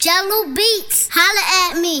Jello Beats, holla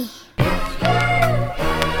at me.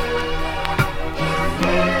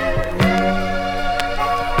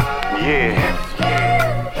 Yeah.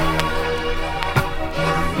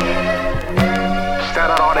 Shout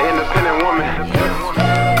out all the independent women,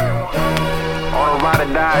 all the ride or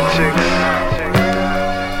die chicks.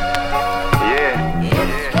 Yeah.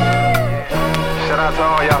 Shout out to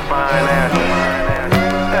all y'all fine asses.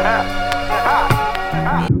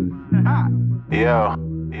 Yo.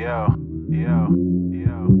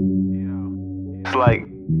 It's like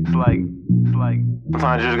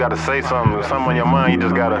sometimes you just gotta say something. If something on your mind, you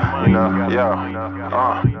just gotta,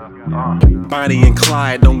 Bonnie and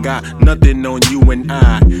Clyde don't got nothing on you and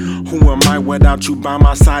I. Who am I without you by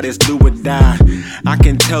my side? It's do or die. I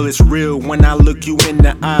can tell it's real when I look you in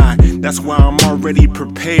the eye. That's why I'm already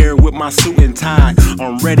prepared with my suit and tie.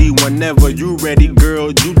 I'm ready whenever you ready,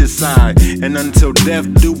 girl, you decide. And until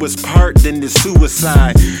death do us part, then it's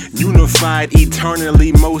suicide. Unified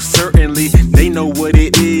eternally, most certainly. They know what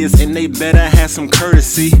it is and they better have some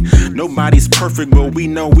courtesy. Nobody's perfect, but we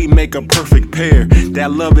know we make a perfect pair.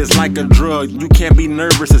 That love is like a drug, you can't be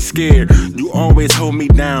nervous or scared. You always hold me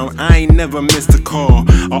down, I ain't never missed a call.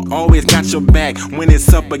 I always got your back when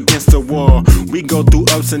it's up against the wall. We go through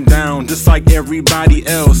ups and downs just like everybody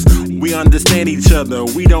else. We understand each other,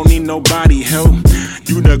 we don't need nobody help.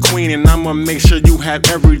 You the queen and I'ma make sure you have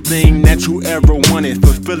everything that you ever wanted.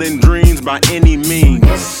 Fulfilling dreams by any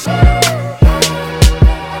means.